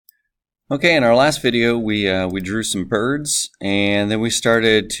Okay, in our last video we drew some birds, and then we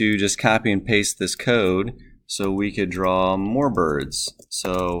started to just copy and paste this code so we could draw more birds.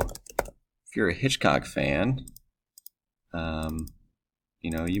 So if you're a Hitchcock fan,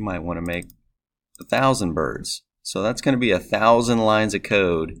 you might want to make 1,000 birds. So that's going to be 1,000 lines of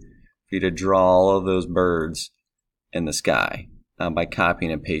code for you to draw all of those birds in the sky by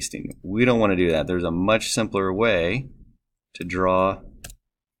copying and pasting. We don't want to do that. There's a much simpler way to draw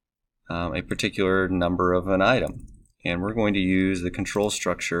a particular number of an item, and we're going to use the control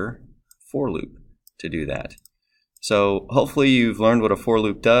structure for loop to do that. So hopefully you've learned what a for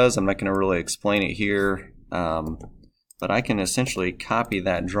loop does. I'm not going to really explain it here, but I can essentially copy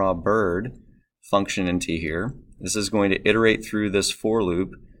that draw bird function into here. This is going to iterate through this for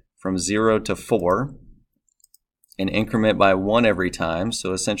loop from 0 to 4 and increment by 1 every time.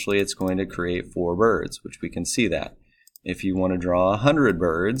 So essentially it's going to create 4 birds, which we can see that. If you want to draw 100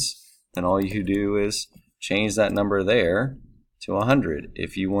 birds, then all you do is change that number there to 100.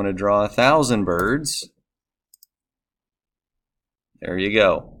 If you want to draw 1,000 birds, there you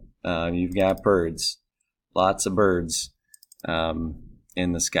go. You've got birds, lots of birds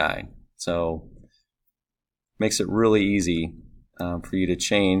in the sky. So makes it really easy for you to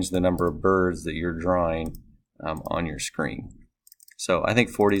change the number of birds that you're drawing on your screen. So I think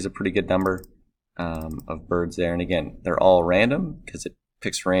 40 is a pretty good number of birds there. And again, they're all random because it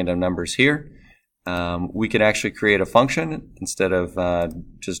picks random numbers here. We could actually create a function instead of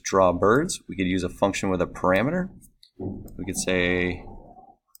just draw birds. We could use a function with a parameter. We could say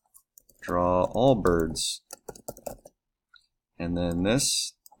draw all birds, and then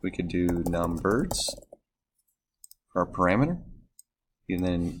this we could do numbirds for our parameter, and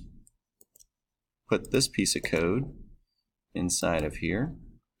then put this piece of code inside of here.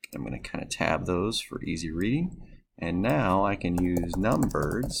 I'm going to kind of tab those for easy reading. And now I can use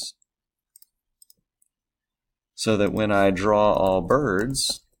numbirds so that when I draw all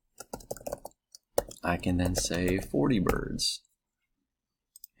birds, I can then say 40 birds.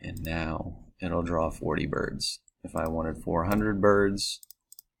 And now it'll draw 40 birds. If I wanted 400 birds,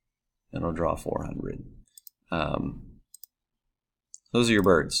 it'll draw 400. Those are your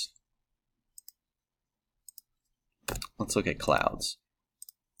birds. Let's look at clouds.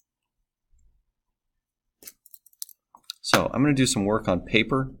 So I'm going to do some work on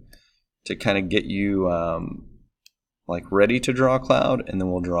paper to kind of get you ready to draw a cloud, and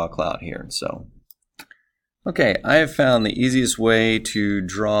then we'll draw a cloud here. So, okay, I have found the easiest way to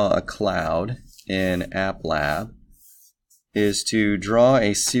draw a cloud in AppLab is to draw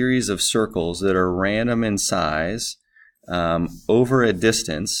a series of circles that are random in size over a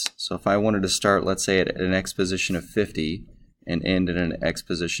distance. So if I wanted to start, let's say, at an X position of 50 and end at an X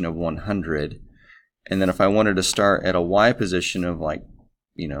position of 100, and then if I wanted to start at a Y position of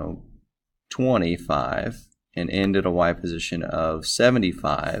 25 and end at a Y position of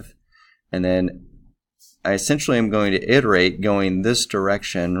 75, and then I essentially am going to iterate going this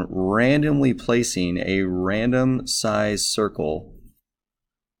direction, randomly placing a random size circle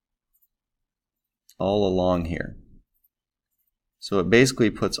all along here. So it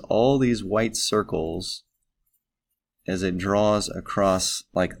basically puts all these white circles as it draws across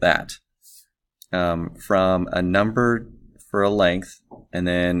like that. From a number for a length and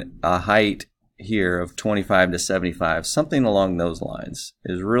then a height here of 25 to 75, something along those lines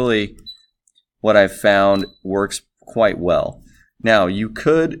is really what I've found works quite well. Now you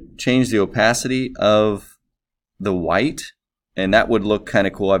could change the opacity of the white, and that would look kind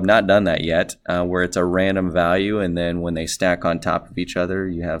of cool. I've not done that yet, where it's a random value, and then when they stack on top of each other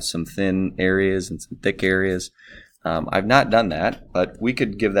you have some thin areas and some thick areas. I've not done that, but we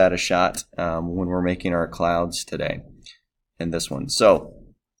could give that a shot when we're making our clouds today in this one. So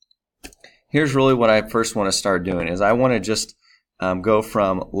here's really what I first want to start doing is I want to just go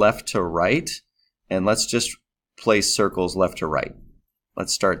from left to right, and let's just place circles left to right.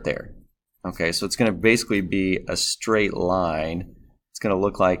 Let's start there. Okay, so it's going to basically be a straight line. It's going to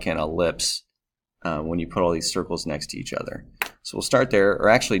look like an ellipse when you put all these circles next to each other. So we'll start there, or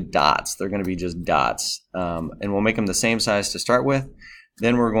actually dots. They're going to be just dots. And we'll make them the same size to start with.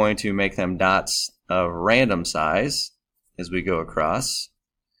 Then we're going to make them dots of random size as we go across.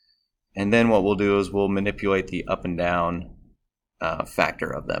 And then what we'll do is we'll manipulate the up and down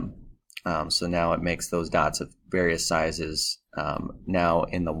factor of them. So now it makes those dots of various sizes now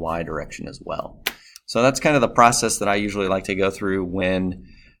in the Y direction as well. So that's kind of the process that I usually like to go through when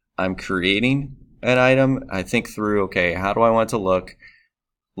I'm creating an item. I think through, okay, how do I want it to look?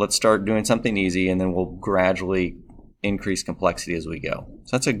 Let's start doing something easy, and then we'll gradually increase complexity as we go.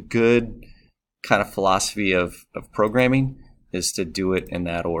 So that's a good kind of philosophy of programming, is to do it in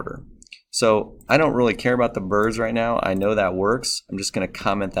that order. So I don't really care about the birds right now. I know that works. I'm just going to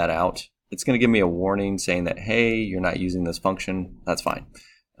comment that out. It's going to give me a warning saying that, hey, you're not using this function. That's fine.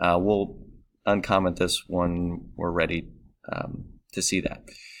 We'll uncomment this when we're ready to see that.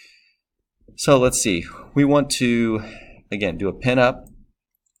 So let's see. We want to, again, do a pin up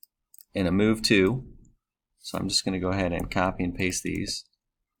and a move to. So I'm just going to go ahead and copy and paste these.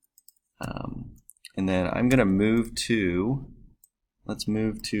 And then I'm going to move to, let's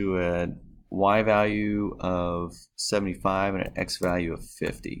move to a y value of 75 and an x value of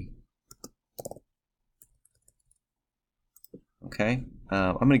 50. Okay,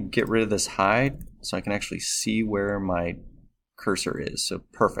 I'm going to get rid of this hide so I can actually see where my cursor is. So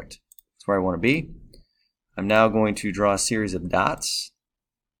perfect. That's where I want to be. I'm now going to draw a series of dots.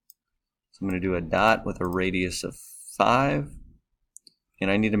 So I'm going to do a dot with a radius of 5. And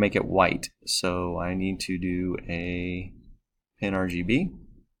I need to make it white. So I need to do a pin RGB.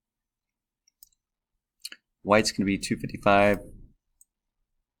 White's going to be 255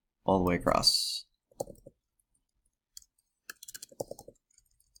 all the way across.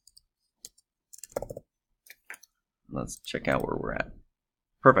 Let's check out where we're at.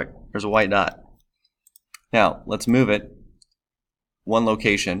 Perfect. There's a white dot. Now, let's move it one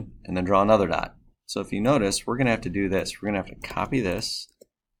location and then draw another dot. So if you notice, we're going to have to do this. We're going to have to copy this,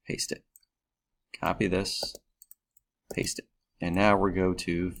 paste it. Copy this, paste it. And now we're going to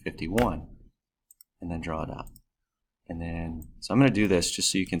go to 51 and then draw a dot. And then, so I'm going to do this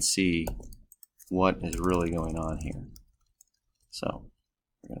just so you can see what is really going on here. So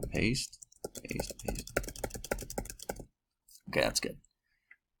we're going to paste, paste, paste. Okay, that's good.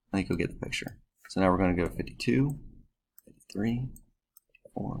 I think you'll get the picture. So now we're going to go 52, 53,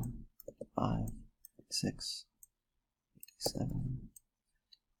 54, 55, 56, 57,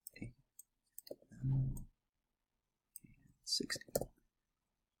 58, 60.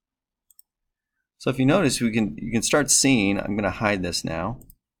 So if you notice, you can start seeing, I'm going to hide this now,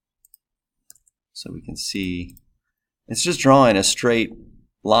 so we can see, it's just drawing a straight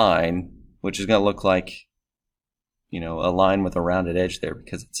line, which is going to look like, you know, a line with a rounded edge there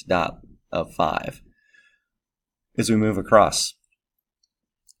because it's a dot of 5 as we move across.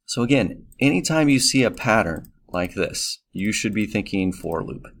 So again, anytime you see a pattern like this, you should be thinking for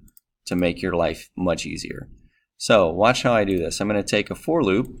loop to make your life much easier. So watch how I do this. I'm going to take a for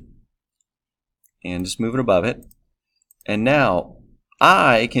loop and just move it above it. And now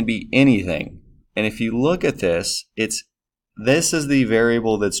I can be anything. And if you look at this, this is the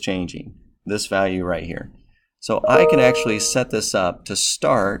variable that's changing, this value right here. So I can actually set this up to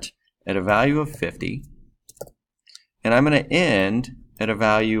start at a value of 50. And I'm going to end at a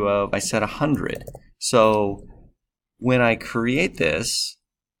value of, I set 100. So when I create this,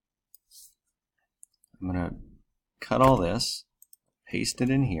 I'm going to cut all this, paste it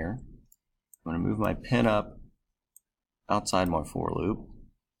in here. I'm going to move my pin up outside my for loop.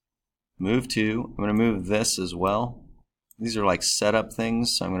 Move to, I'm going to move this as well. These are like setup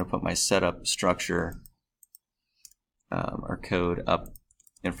things, so I'm going to put my setup structure or code up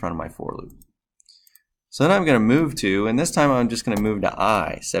in front of my for loop. So then I'm going to move to, and this time I'm just going to move to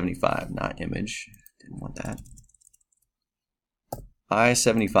I-75, not image. Didn't want that.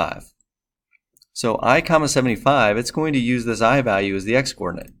 I-75. So I-75, it's going to use this I value as the x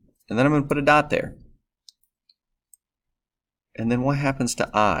coordinate. And then I'm going to put a dot there. And then what happens to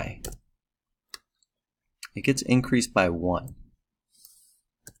I? It gets increased by 1.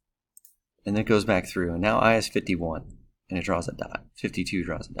 And then it goes back through. And now I is 51. And it draws a dot. 52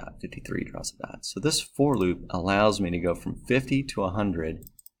 draws a dot. 53 draws a dot. So this for loop allows me to go from 50 to 100,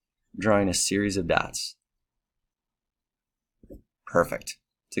 drawing a series of dots. Perfect.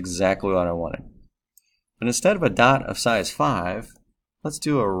 It's exactly what I wanted. But instead of a dot of size 5, let's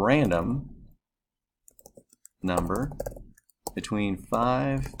do a random number between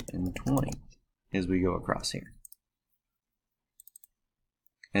 5 and 20 as we go across here.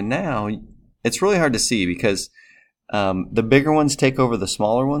 And now it's really hard to see because the bigger ones take over the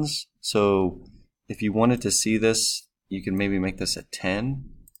smaller ones. So if you wanted to see this, you can maybe make this a 10.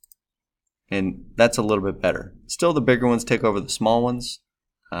 And that's a little bit better. Still, the bigger ones take over the small ones.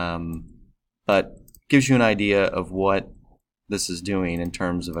 But gives you an idea of what this is doing in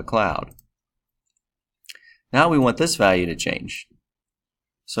terms of a cloud. Now we want this value to change.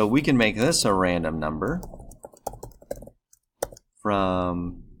 So we can make this a random number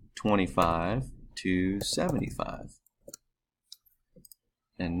from 25 to 75.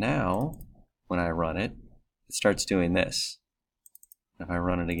 And now, when I run it, it starts doing this. If I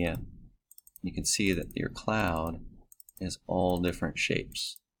run it again, you can see that your cloud is all different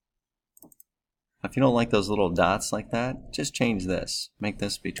shapes. If you don't like those little dots like that, just change this. Make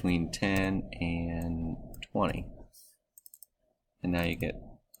this between 10 and 20. And now you get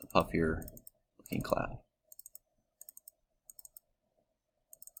a puffier looking cloud.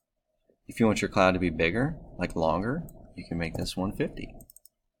 If you want your cloud to be bigger, like longer, you can make this 150.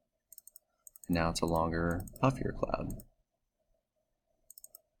 And now it's a longer, puffier cloud.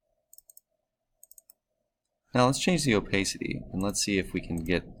 Now let's change the opacity, and let's see if we can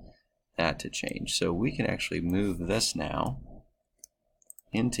get that to change. So we can actually move this now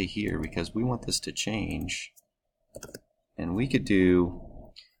into here because we want this to change. And we could do,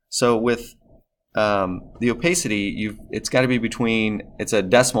 so with the opacity, it's got to be between, it's a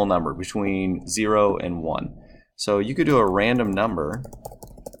decimal number between 0 and 1. So you could do a random number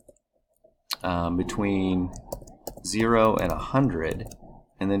between 0 and 100,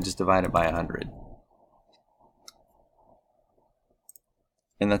 and then just divide it by 100.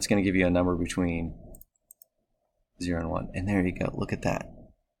 And that's going to give you a number between 0 and 1. And there you go. Look at that.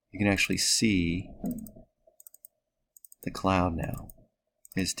 You can actually see the cloud now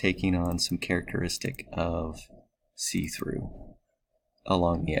is taking on some characteristic of see-through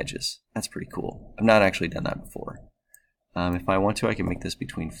along the edges. That's pretty cool. I've not actually done that before. If I want to, I can make this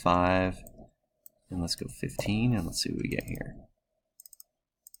between 5 and let's go 15, and let's see what we get here.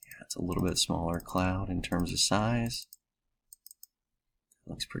 Yeah, it's a little bit smaller cloud in terms of size.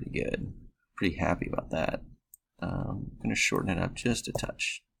 Looks pretty good. Pretty happy about that. I'm going to shorten it up just a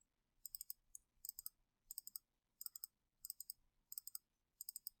touch.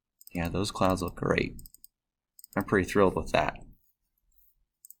 Yeah, those clouds look great. I'm pretty thrilled with that.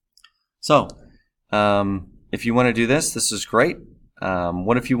 So, if you want to do this, this is great.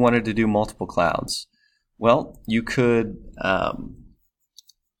 What if you wanted to do multiple clouds? Well, you could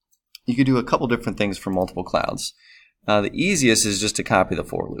do a couple different things for multiple clouds. The easiest is just to copy the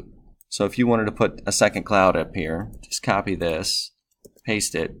for loop. So if you wanted to put a second cloud up here, just copy this,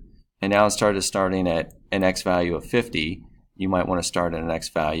 paste it, and now instead of starting at an x value of 50, you might want to start at an x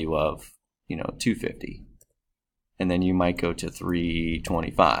value of 250. And then you might go to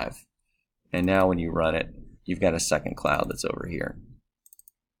 325. And now when you run it, you've got a second cloud that's over here.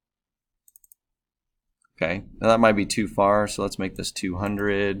 Okay, now that might be too far, so let's make this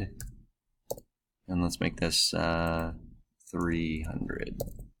 200. And let's make this 300.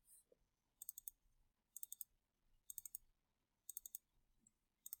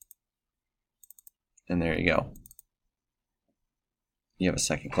 And there you go. You have a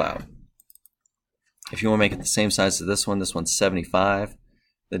second cloud. If you want to make it the same size as this one's 75,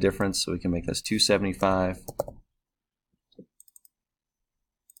 the difference, so we can make this 275.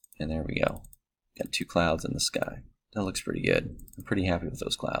 And there we go. Got two clouds in the sky. That looks pretty good. I'm pretty happy with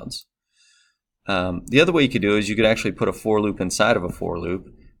those clouds. The other way you could do is you could actually put a for loop inside of a for loop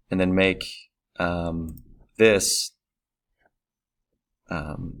and then make this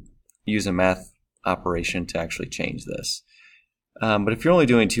use a math operation to actually change this. But if you're only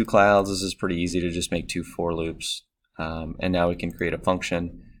doing two clouds, this is pretty easy to just make two for loops. And now we can create a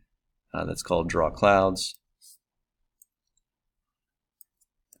function that's called draw clouds.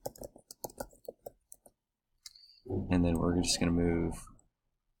 And then we're just going to move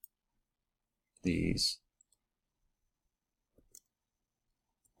these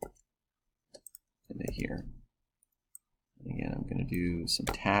into here. And again, I'm going to do some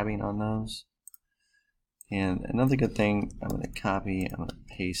tabbing on those. And another good thing, I'm going to copy, I'm going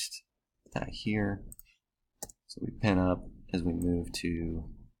to paste that here. So we pin up as we move to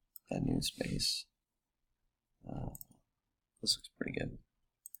that new space. This looks pretty good.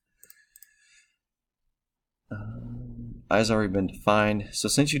 I has already been defined. So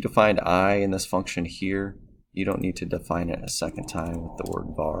since you defined I in this function here, you don't need to define it a second time with the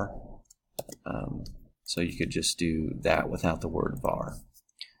word var. So you could just do that without the word var.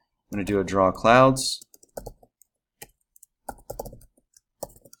 I'm going to do a draw clouds.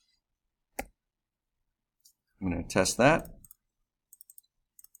 I'm going to test that.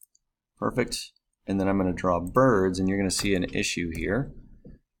 Perfect. And then I'm going to draw birds, and you're going to see an issue here.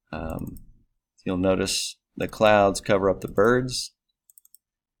 You'll notice the clouds cover up the birds.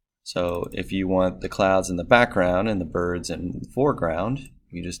 So if you want the clouds in the background and the birds in the foreground,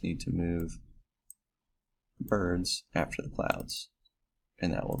 you just need to move the birds after the clouds.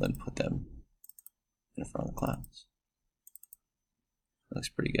 And that will then put them in front of the clouds. That looks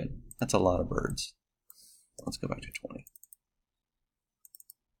pretty good. That's a lot of birds. Let's go back to 20.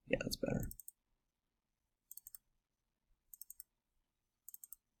 Yeah, that's better.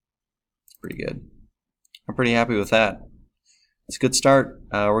 It's pretty good. I'm pretty happy with that. It's a good start.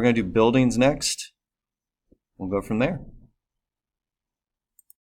 We're going to do buildings next. We'll go from there.